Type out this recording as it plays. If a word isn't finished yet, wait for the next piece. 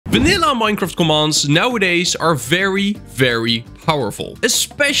Vanilla Minecraft commands nowadays are very powerful.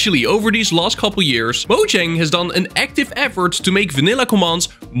 Especially over these last couple years, Mojang has done an active effort to make vanilla commands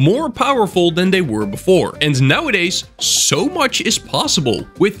more powerful than they were before. And nowadays, so much is possible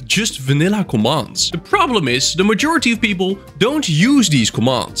with just vanilla commands. The problem is, the majority of people don't use these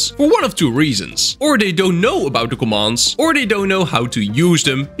commands for one of two reasons. Or they don't know about the commands, or they don't know how to use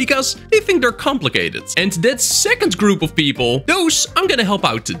them because they think they're complicated. And that second group of people, those I'm gonna help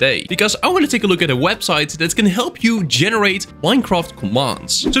out today, because I want to take a look at a website that can help you generate Minecraft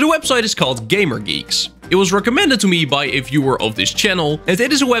commands. So the website is called GamerGeeks. It was recommended to me by a viewer of this channel, and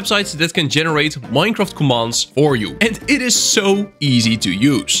it is a website that can generate Minecraft commands for you. And it is so easy to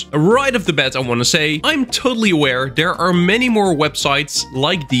use. Right off the bat, I want to say, I'm totally aware there are many more websites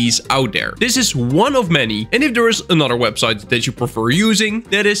like these out there. This is one of many, and if there is another website that you prefer using,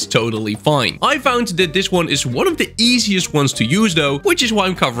 that is totally fine. I found that this one is one of the easiest ones to use though, which is why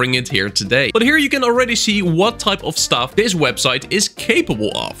I'm covering it here today. But here you can already see what type of stuff this website is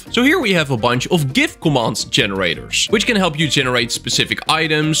capable of. So here we have a bunch of GIF commands generators, which can help you generate specific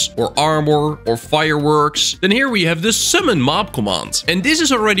items or armor or fireworks. Then here we have the summon mob command. And this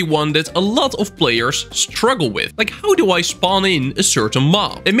is already one that a lot of players struggle with. Like, how do I spawn in a certain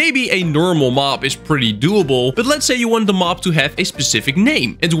mob? And maybe a normal mob is pretty doable, but let's say you want the mob to have a specific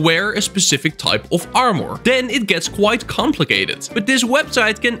name and wear a specific type of armor. Then it gets quite complicated. But this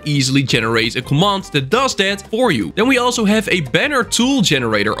website can easily generate a command that does that for you. Then we also have a banner tool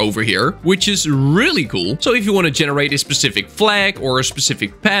generator over here, which is really cool. So if you want to generate a specific flag or a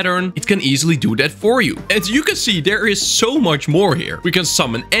specific pattern, it can easily do that for you. As you can see, there is so much more here. We can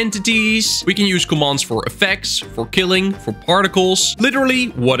summon entities, we can use commands for effects, for killing, for particles, literally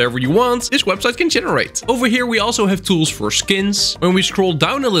whatever you want, this website can generate. Over here we also have tools for skins. When we scroll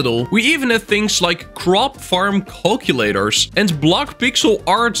down a little, we even have things like crop farm calculators and block pixel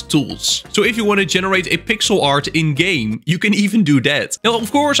art tools. So if you want to generate a pixel art in game, you can even do that. Now,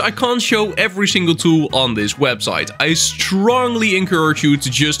 of course, I can't show every single tool on this website. I strongly encourage you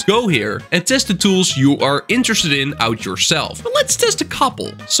to just go here and test the tools you are interested in out yourself. But let's test a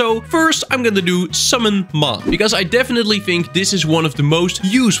couple. So first I'm gonna do summon mob, because I definitely think this is one of the most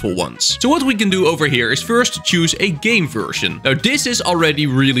useful ones. So what we can do over here is first choose a game version. Now this is already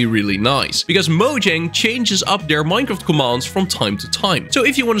really nice, because Mojang changes up their Minecraft commands from time to time. So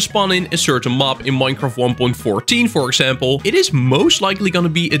if you want to spawn in a certain mob in Minecraft 1.14 for example, it is most likely gonna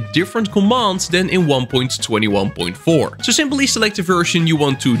be a different command than in 1.21.4. So simply select the version you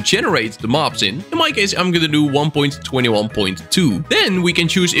want to generate the mobs in. In my case, I'm gonna do 1.21.2. Then we can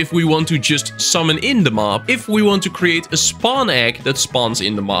choose if we want to just summon in the mob, if we want to create a spawn egg that spawns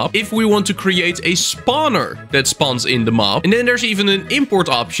in the mob, if we want to create a spawner that spawns in the mob. And then there's even an import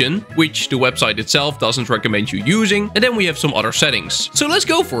option, which the website itself doesn't recommend you using. And then we have some other settings. So let's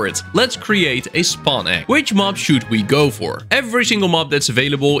go for it. Let's create a spawn egg. Which mob should we go for? Every single mob that's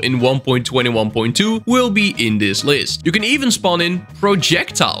available in 1.21.2 will be in this list. You can even spawn in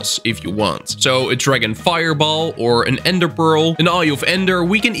projectiles if you want. So a dragon fireball or an ender pearl, an eye of ender,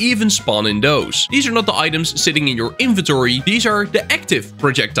 we can even spawn in those. These are not the items sitting in your inventory, these are the active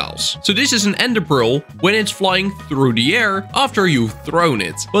projectiles. So this is an ender pearl when it's flying through the air after you've thrown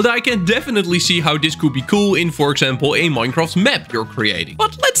it. But I can definitely see how this could be cool in, for example, a Minecraft map you're creating.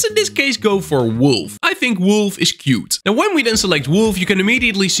 But let's in this case go for wolf. I think wolf is cute. Now when we then select wolf, you can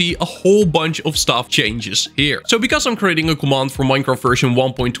immediately see a whole bunch of stuff changes here. So because I'm creating a command for Minecraft version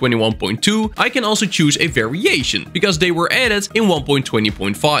 1.21.2, I can also choose a variation because they were added in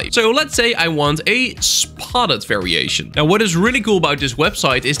 1.20.5. So let's say I want a spotted variation. Now what is really cool about this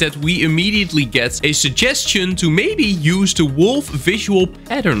website is that we immediately get a suggestion to maybe use the wolf visual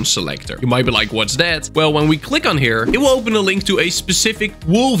pattern selector. You might be like, what's that? Well, when we click on here, it will open a link to a specific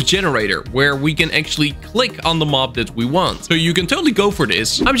wolf generator where we can actually click on the mob that we want. So you can totally go for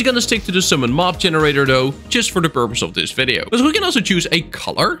this. I'm just gonna stick to the summon mob generator though, just for the purpose of this video. But we can also choose a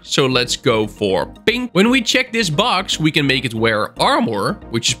color. So let's go for pink. When we check this box, we can make it wear armor,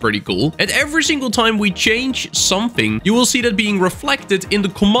 which is pretty cool. And every single time we change something, you will see that being reflected in the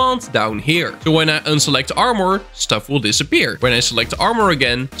command down here. So when I unselect armor, stuff will disappear. When I select armor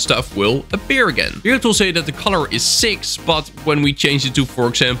again, stuff will appear again. Here it will say that the color is 6, but when we change it to, for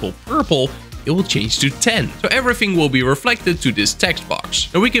example, purple, it will change to 10. So everything will be reflected to this text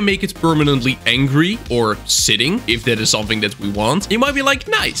box. Now we can make it permanently angry or sitting, if that is something that we want. You might be like,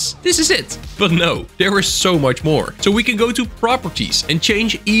 nice, this is it. But no, there is so much more. So we can go to properties and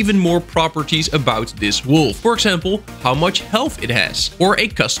change even more properties about this wolf. For example, how much health it has, or a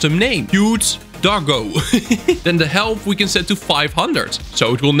custom name. Cute, doggo. Then the health we can set to 500,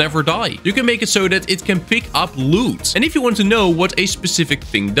 so it will never die. You can make it so that it can pick up loot. And if you want to know what a specific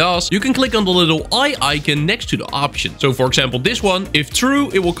thing does, you can click on the little eye icon next to the option. So for example, this one, if true,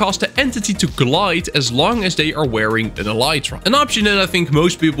 it will cause the entity to glide as long as they are wearing an elytra. An option that I think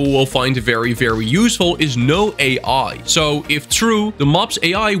most people will find very, very useful is no AI. So if true, the mob's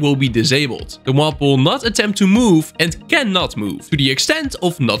AI will be disabled. The mob will not attempt to move and cannot move to the extent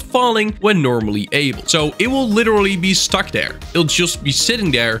of not falling when normally able. So it will literally be stuck there. It'll just be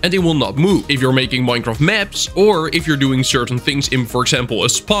sitting there and it will not move. If you're making Minecraft maps or if you're doing certain things in, for example, a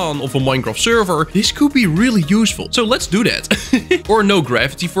spawn of a Minecraft server, this could be really useful. So let's do that. Or no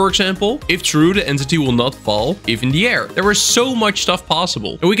gravity, for example. If true, the entity will not fall if in the air. There is so much stuff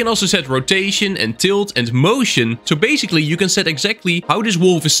possible. And we can also set rotation and tilt and motion. So basically you can set exactly how this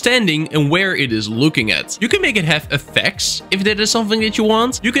wolf is standing and where it is looking at. You can make it have effects if that is something that you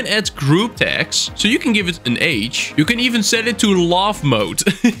want. You can add group tags, so you can give it an age. You can even set it to love mode.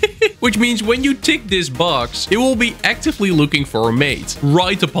 Which means when you tick this box, it will be actively looking for a mate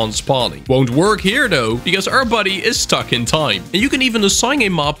right upon spawning. Won't work here though, because our buddy is stuck in time. And you can even assign a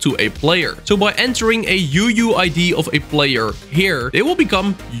mob to a player. So by entering a UUID of a player here, they will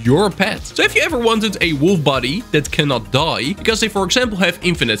become your pet. So if you ever wanted a wolf buddy that cannot die, because they for example have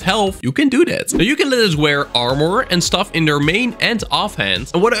infinite health, you can do that. Now you can let us wear armor and stuff in their main and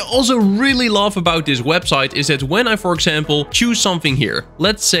offhand. And what I also really love about this website is that when I, for example, choose something here,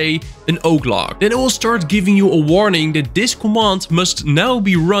 let's say an oak log, then it will start giving you a warning that this command must now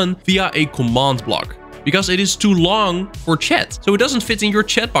be run via a command block, because it is too long for chat, so it doesn't fit in your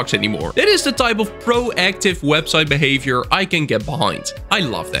chat box anymore. That is the type of proactive website behavior I can get behind. I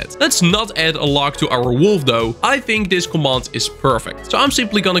love that. Let's not add a log to our wolf though. I think this command is perfect. So I'm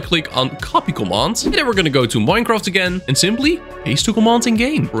simply gonna click on copy command, and then we're gonna go to Minecraft again and simply paste the command in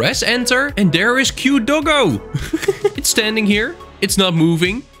game. Press enter, and there is cute doggo. It's standing here. It's not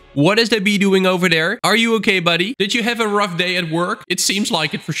moving. What is that bee doing over there? Are you okay, buddy? Did you have a rough day at work? It seems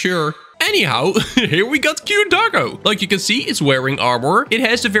like it for sure. Anyhow, here we got cute doggo. Like you can see, it's wearing armor. It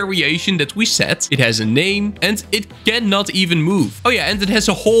has the variation that we set. It has a name and it cannot even move. Oh yeah, and it has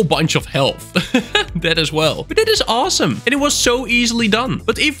a whole bunch of health. That as well. But it is awesome. And it was so easily done.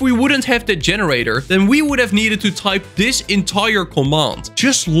 But if we wouldn't have that generator, then we would have needed to type this entire command.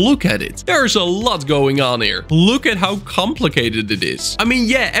 Just look at it. There's a lot going on here. Look at how complicated it is. I mean,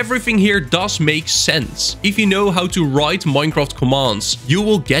 yeah, everything here does make sense. If you know how to write Minecraft commands, you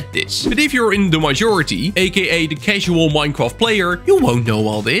will get this. But if you're in the majority, aka the casual Minecraft player, you won't know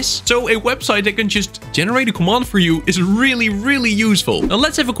all this. So a website that can just generate a command for you is really, really useful. Now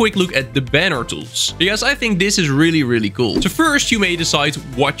let's have a quick look at the banner tools, because I think this is really, really cool. So first you may decide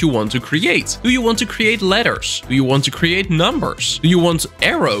what you want to create. Do you want to create letters? Do you want to create numbers? Do you want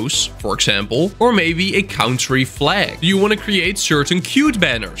arrows, for example? Or maybe a country flag? Do you want to create certain cute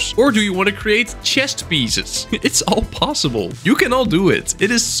banners? Or do you want to create chest pieces? It's all possible. You can all do it.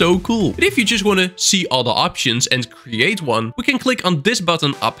 It is so cool. But if you just want to see all the options and create one, we can click on this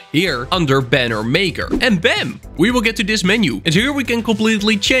button up here under Banner Maker. And bam! We will get to this menu. And here we can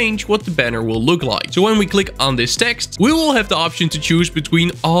completely change what the banner will look like. So when we click on this text, we will have the option to choose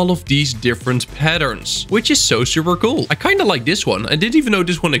between all of these different patterns, which is so super cool. I kind of like this one. I didn't even know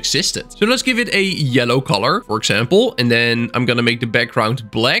this one existed. So let's give it a yellow color, for example. And then I'm gonna make the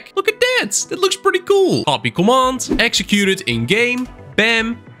background black. Look at that! That looks pretty cool. Copy command, execute it in game.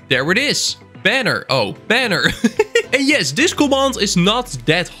 Bam! There it is. Banner. Oh, banner. And yes, this command is not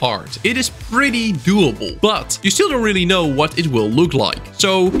that hard. It is pretty doable, but you still don't really know what it will look like.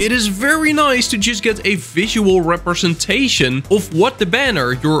 So it is very nice to just get a visual representation of what the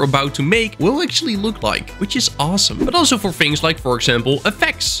banner you're about to make will actually look like, which is awesome. But also for things like, for example,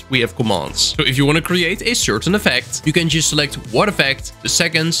 effects, we have commands. So if you want to create a certain effect, you can just select what effect, the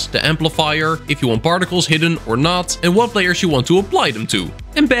seconds, the amplifier, if you want particles hidden or not, and what layers you want to apply them to.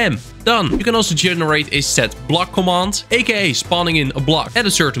 And bam, done. You can also generate a set block command, aka spawning in a block at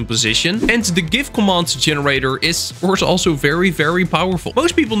a certain position. And the GIF command generator is, of course, also very, very powerful.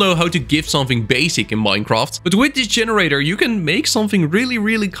 Most people know how to GIF something basic in Minecraft, but with this generator, you can make something really,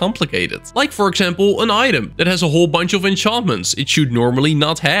 really complicated. Like, for example, an item that has a whole bunch of enchantments it should normally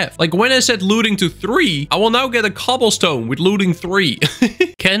not have. Like when I set looting to 3, I will now get a cobblestone with looting 3.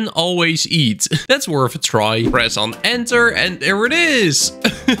 Can always eat. That's worth a try. Press on enter and there it is.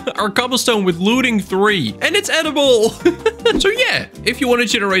 Our cobblestone with looting 3. And it's edible. So yeah, if you want to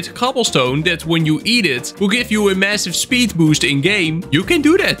generate cobblestone that when you eat it will give you a massive speed boost in game, you can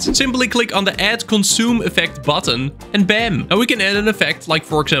do that. Simply click on the add consume effect button and bam. Now we can add an effect like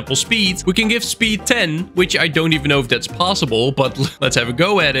for example speed. We can give speed 10, which I don't even know if that's possible, but let's have a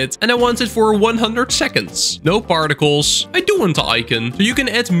go at it. And I want it for 100 seconds. No particles. I do want the icon. So you can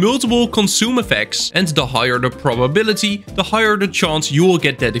add multiple consume effects, and the higher the probability, the higher the chance you will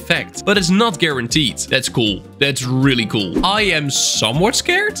get that effect. But it's not guaranteed. That's cool. That's really cool. I am somewhat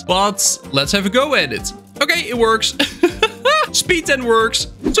scared, but let's have a go at it. Okay, it works. Speed 10 works.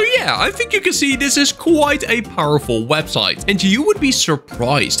 So yeah, I think you can see this is quite a powerful website. And you would be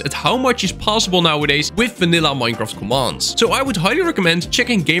surprised at how much is possible nowadays with vanilla Minecraft commands. So I would highly recommend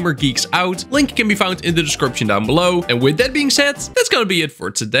checking GamerGeeks out. Link can be found in the description down below. And with that being said, that's gonna be it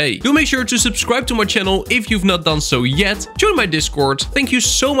for today. Do make sure to subscribe to my channel if you've not done so yet. Join my Discord. Thank you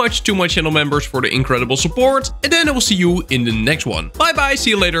so much to my channel members for the incredible support. And then I will see you in the next one. Bye bye, see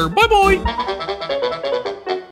you later. Bye bye.